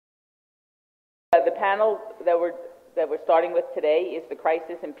panel that we're starting with today is the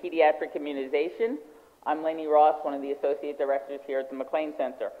Crisis in Pediatric Immunization. I'm Lainey Ross, one of the Associate Directors here at the MacLean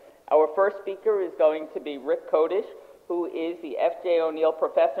Center. Our first speaker is going to be Rick Kodish, who is the F.J. O'Neill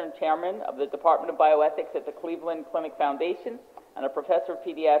Professor and Chairman of the Department of Bioethics at the Cleveland Clinic Foundation and a Professor of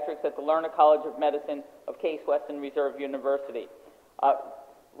Pediatrics at the Lerner College of Medicine of Case Western Reserve University.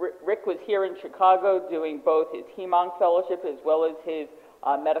 Rick was here in Chicago doing both his HEMONC fellowship as well as his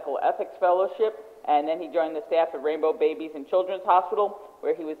medical ethics fellowship, and then he joined the staff at Rainbow Babies and Children's Hospital,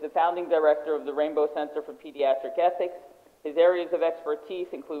 where he was the founding director of the Rainbow Center for Pediatric Ethics. His areas of expertise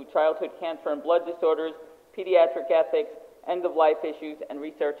include childhood cancer and blood disorders, pediatric ethics, end-of-life issues, and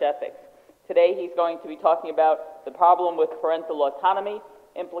research ethics. Today he's going to be talking about the problem with parental autonomy,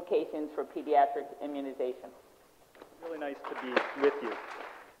 implications for pediatric immunization. Really nice to be with you.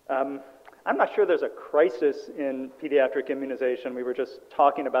 I'm not sure there's a crisis in pediatric immunization. We were just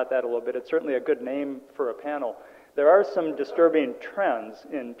talking about that a little bit. It's certainly a good name for a panel. There are some disturbing trends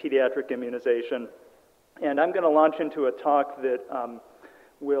in pediatric immunization, and I'm going to launch into a talk that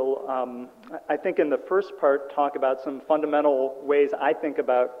will, I think in the first part, talk about some fundamental ways I think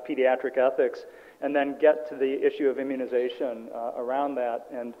about pediatric ethics, and then get to the issue of immunization around that.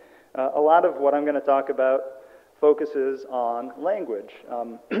 And a lot of what I'm going to talk about focuses on language.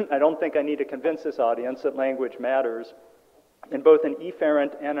 I don't think I need to convince this audience that language matters in both an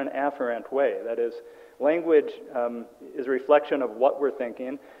efferent and an afferent way. That is, language is a reflection of what we're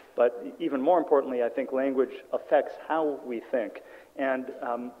thinking, but even more importantly, I think language affects how we think. And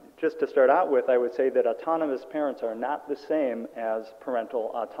just to start out with, I would say that autonomous parents are not the same as parental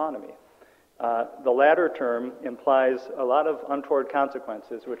autonomy. The latter term implies a lot of untoward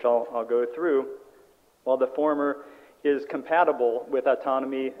consequences, which I'll go through, while the former is compatible with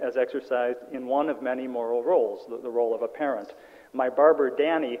autonomy as exercised in one of many moral roles, the role of a parent. My barber,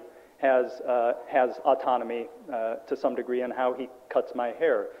 Danny, has autonomy to some degree in how he cuts my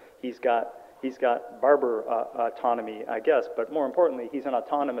hair. He's got barber autonomy, I guess, but more importantly, he's an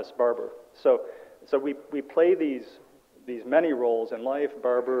autonomous barber. So we play these many roles in life: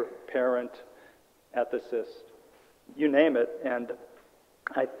 barber, parent, ethicist, you name it. And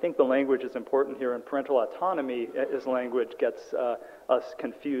I think the language is important here, and parental autonomy as language gets us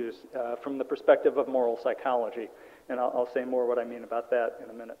confused from the perspective of moral psychology. And I'll say more what I mean about that in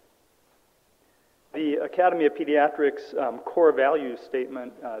a minute. The Academy of Pediatrics core values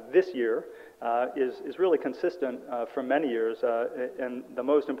statement this year is really consistent for many years, and the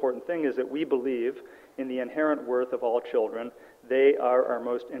most important thing is that we believe in the inherent worth of all children. They are our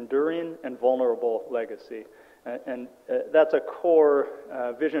most enduring and vulnerable legacy. And that's a core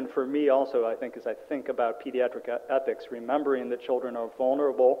vision for me also, I think, as I think about pediatric ethics, remembering that children are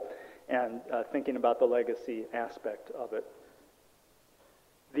vulnerable and thinking about the legacy aspect of it.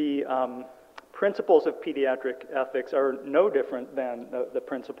 The principles of pediatric ethics are no different than the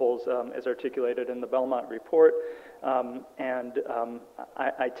principles as articulated in the Belmont Report, and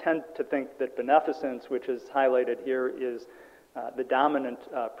I tend to think that beneficence, which is highlighted here, is the dominant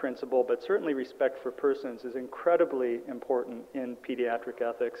principle, but certainly respect for persons is incredibly important in pediatric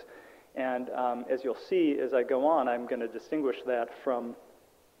ethics. And as you'll see as I go on, I'm going to distinguish that from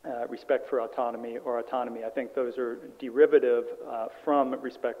respect for autonomy or autonomy. I think those are derivative from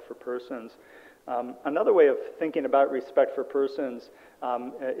respect for persons. Another way of thinking about respect for persons,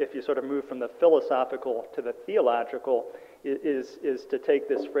 if you sort of move from the philosophical to the theological, is to take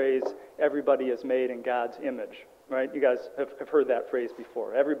this phrase, everybody is made in God's image. Right? You guys have heard that phrase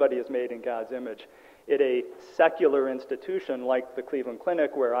before. Everybody is made in God's image. At a secular institution like the Cleveland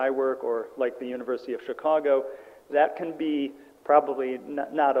Clinic, where I work, or like the University of Chicago, that can be probably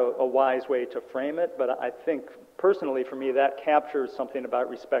not a wise way to frame it, but I think personally for me that captures something about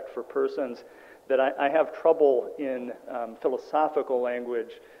respect for persons that I have trouble in philosophical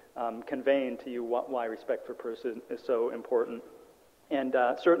language conveying to you why respect for persons is so important. And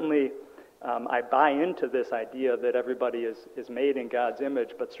certainly I buy into this idea that everybody is made in God's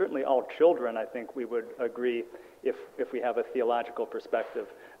image, but certainly all children, I think we would agree, if we have a theological perspective.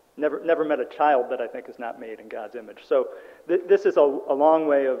 Never met a child that I think is not made in God's image. So this is a long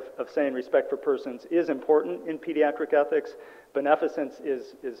way of saying respect for persons is important in pediatric ethics. Beneficence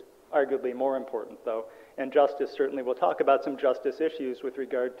is arguably more important, though. And justice, certainly we'll talk about some justice issues with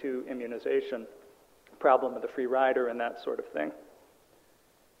regard to immunization, problem of the free rider, and that sort of thing.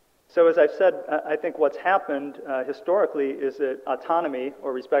 So as I've said, I think what's happened historically is that autonomy,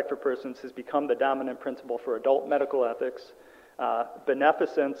 or respect for persons, has become the dominant principle for adult medical ethics.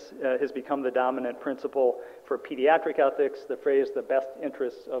 Beneficence has become the dominant principle for pediatric ethics. The phrase, the best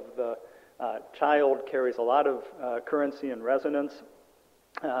interests of the child, carries a lot of currency and resonance.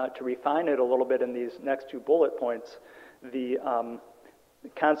 to refine it a little bit in these next 2 bullet points, the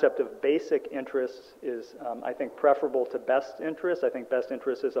concept of basic interests is, I think, preferable to best interest. I think best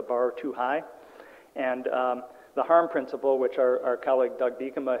interest is a bar too high. And the harm principle, which our colleague Doug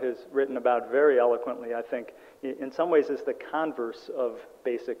Diekema has written about very eloquently, I think, in some ways is the converse of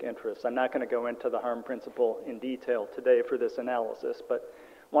basic interests. I'm not going to go into the harm principle in detail today for this analysis, but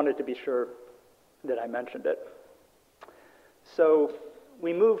wanted to be sure that I mentioned it. So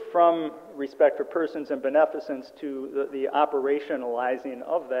we move from respect for persons and beneficence to the operationalizing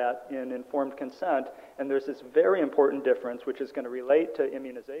of that in informed consent, and there's this very important difference, which is going to relate to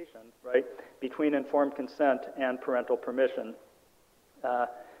immunization, right, between informed consent and parental permission.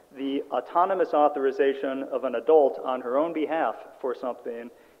 The autonomous authorization of an adult on her own behalf for something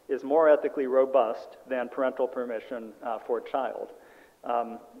is more ethically robust than parental permission for a child.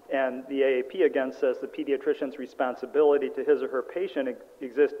 And the AAP again says the pediatrician's responsibility to his or her patient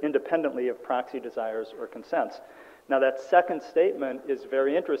exists independently of proxy desires or consents. Now that second statement is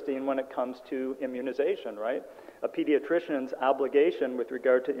very interesting when it comes to immunization, right? A pediatrician's obligation with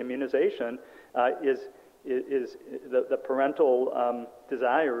regard to immunization is the parental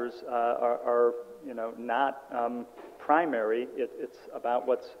desires are not primary. It's about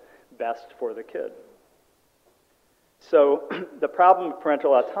what's best for the kid. So the problem with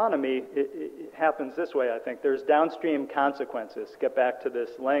parental autonomy, it happens this way, I think. There's downstream consequences. Get back to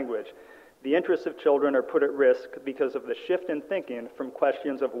this language. The interests of children are put at risk because of the shift in thinking from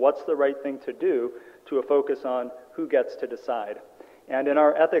questions of what's the right thing to do to a focus on who gets to decide. And in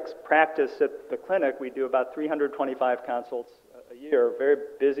our ethics practice at the clinic, we do about 325 consults a year, very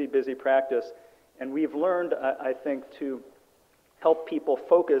busy practice. And we've learned, I think, to help people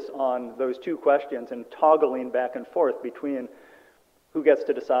focus on those 2 questions and toggling back and forth between who gets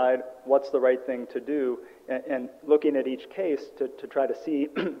to decide, what's the right thing to do, and looking at each case to try to see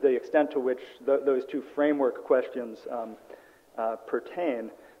the extent to which those 2 framework questions pertain.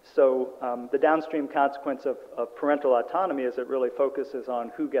 So the downstream consequence of parental autonomy is it really focuses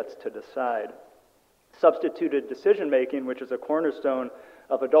on who gets to decide. Substituted decision-making, which is a cornerstone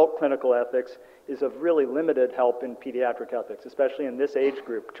of adult clinical ethics, is of really limited help in pediatric ethics, especially in this age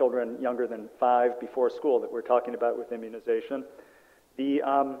group, children younger than 5 before school that we're talking about with immunization. The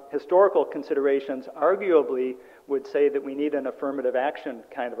historical considerations arguably would say that we need an affirmative action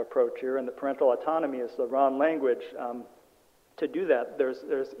kind of approach here, and that parental autonomy is the wrong language to do that.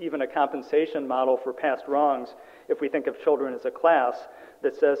 There's even a compensation model for past wrongs if we think of children as a class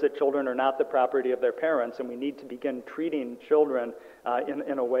that says that children are not the property of their parents, and we need to begin treating children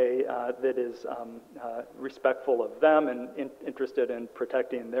in a way that is respectful of them and interested in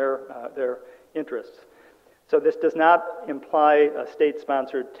protecting their interests. So this does not imply a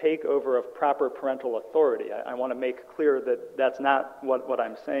state-sponsored takeover of proper parental authority. I want to make clear that that's not what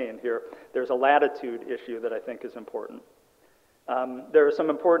I'm saying here. There's a latitude issue that I think is important. There are some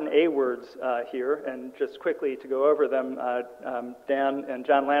important A words here, and just quickly to go over them, Dan and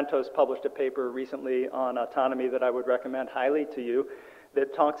John Lantos published a paper recently on autonomy that I would recommend highly to you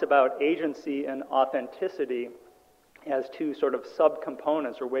that talks about agency and authenticity as 2 sort of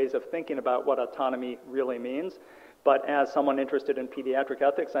subcomponents or ways of thinking about what autonomy really means. But as someone interested in pediatric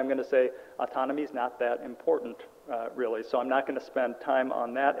ethics, I'm going to say autonomy is not that important, really. So I'm not going to spend time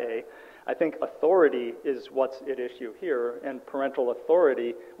on that A. I think authority is what's at issue here, and parental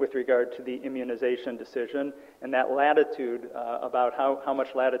authority with regard to the immunization decision, and that latitude about how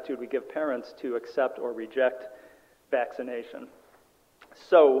much latitude we give parents to accept or reject vaccination.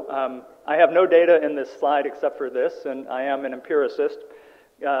 So I have no data in this slide except for this, and I am an empiricist.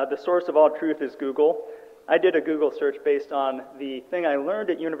 The source of all truth is Google. I did a Google search based on the thing I learned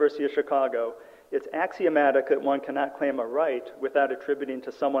at University of Chicago. It's axiomatic that one cannot claim a right without attributing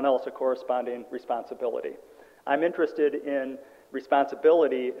to someone else a corresponding responsibility. I'm interested in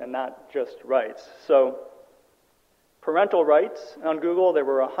responsibility and not just rights. So parental rights on Google, there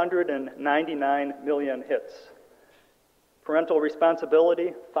were 199 million hits. Parental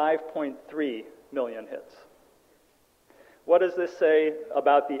responsibility, 5.3 million hits. What does this say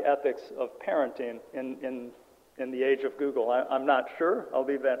about the ethics of parenting in the age of Google? I'm not sure. I'll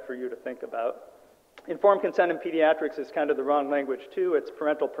leave that for you to think about. Informed consent in pediatrics is kind of the wrong language too. It's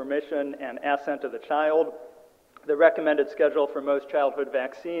parental permission and assent of the child. The recommended schedule for most childhood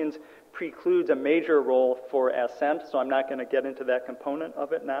vaccines precludes a major role for assent, so I'm not going to get into that component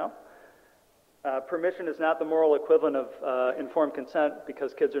of it now. Permission is not the moral equivalent of informed consent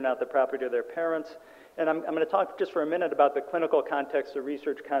because kids are not the property of their parents. And I'm going to talk just for a minute about the clinical context, the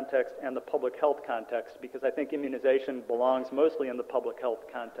research context, and the public health context, because I think immunization belongs mostly in the public health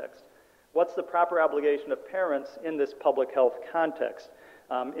context. What's the proper obligation of parents in this public health context?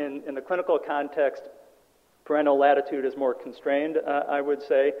 In the clinical context, parental latitude is more constrained, I would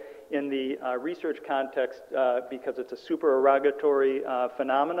say. In the research context, because it's a supererogatory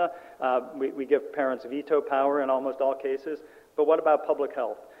phenomena, we give parents veto power in almost all cases. But what about public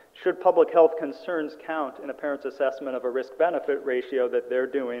health? Should public health concerns count in a parent's assessment of a risk-benefit ratio that they're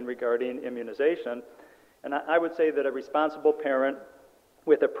doing regarding immunization? And I would say that a responsible parent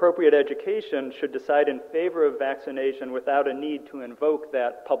with appropriate education should decide in favor of vaccination without a need to invoke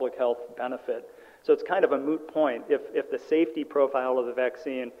that public health benefit. So it's kind of a moot point. If the safety profile of the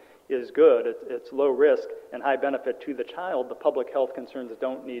vaccine is good, it's low risk and high benefit to the child, the public health concerns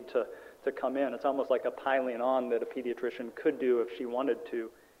don't need to come in. It's almost like a piling on that a pediatrician could do if she wanted to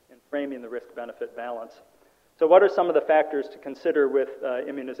in framing the risk-benefit balance. So what are some of the factors to consider with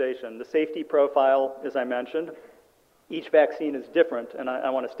immunization? The safety profile, as I mentioned. Each vaccine is different, and I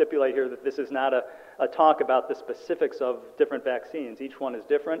want to stipulate here that this is not a talk about the specifics of different vaccines. Each one is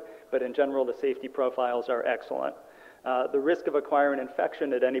different, but in general, the safety profiles are excellent. The risk of acquiring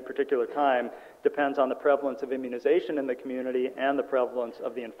infection at any particular time depends on the prevalence of immunization in the community and the prevalence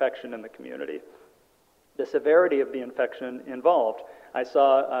of the infection in the community. The severity of the infection involved. I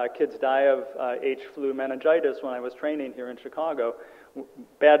saw kids die of H-flu meningitis when I was training here in Chicago.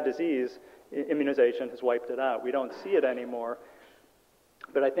 Bad disease. Immunization has wiped it out. We don't see it anymore,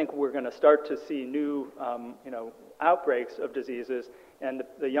 but I think we're going to start to see new outbreaks of diseases, and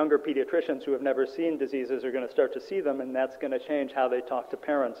the younger pediatricians who have never seen diseases are going to start to see them, and that's going to change how they talk to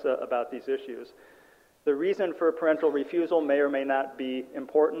parents about these issues. The reason for parental refusal may or may not be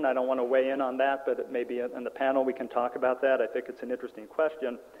important. I don't want to weigh in on that, but maybe in the panel we can talk about that. I think it's an interesting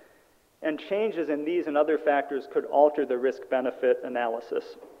question. And changes in these and other factors could alter the risk-benefit analysis.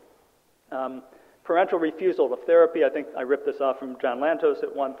 Parental refusal of therapy, I think I ripped this off from John Lantos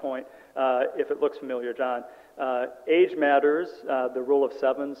at one point, if it looks familiar, John. Age matters, the rule of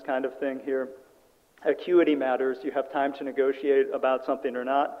sevens kind of thing here. Acuity matters, you have time to negotiate about something or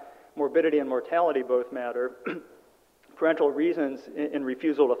not. Morbidity and mortality both matter. Parental reasons in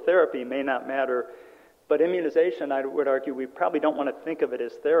refusal of therapy may not matter, but immunization, I would argue, we probably don't want to think of it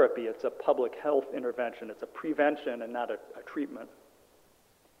as therapy. It's a public health intervention. It's a prevention and not a treatment.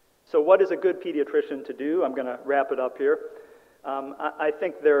 So what is a good pediatrician to do? I'm going to wrap it up here. I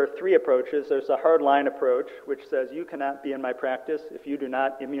think there are three approaches. There's a hard line approach, which says you cannot be in my practice if you do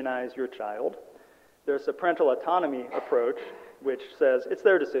not immunize your child. There's a parental autonomy approach, which says it's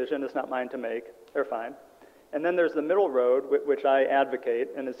their decision, it's not mine to make, they're fine. And then there's the middle road, which I advocate,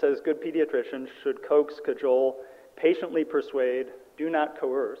 and it says good pediatricians should coax, cajole, patiently persuade, do not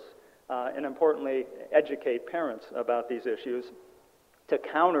coerce, and importantly, educate parents about these issues to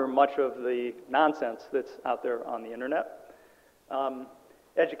counter much of the nonsense that's out there on the internet.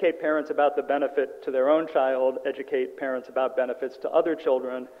 Educate parents about the benefit to their own child, educate parents about benefits to other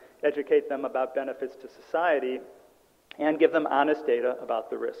children, educate them about benefits to society, and give them honest data about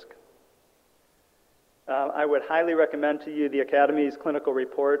the risk. I would highly recommend to you the Academy's clinical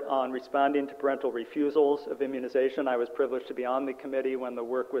report on responding to parental refusals of immunization. I was privileged to be on the committee when the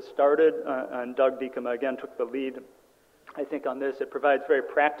work was started, and Doug Diekema again took the lead, I think, on this. It provides very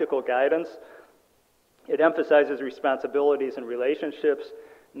practical guidance. It emphasizes responsibilities and relationships,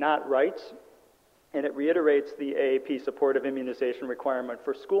 not rights, and it reiterates the AAP supportive immunization requirement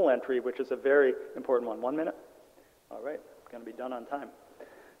for school entry, which is a very important one. 1 minute? All right, going to be done on time.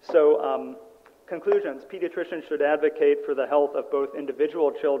 So, conclusions. Pediatricians should advocate for the health of both individual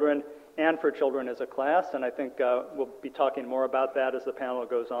children and for children as a class, and I think we'll be talking more about that as the panel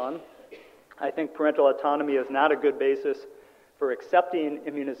goes on. I think parental autonomy is not a good basis for accepting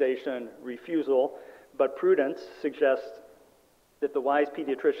immunization refusal, but prudence suggests that the wise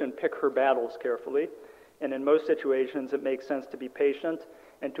pediatrician pick her battles carefully, and in most situations it makes sense to be patient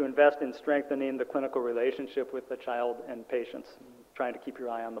and to invest in strengthening the clinical relationship with the child and patients, trying to keep your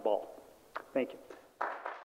eye on the ball. Thank you.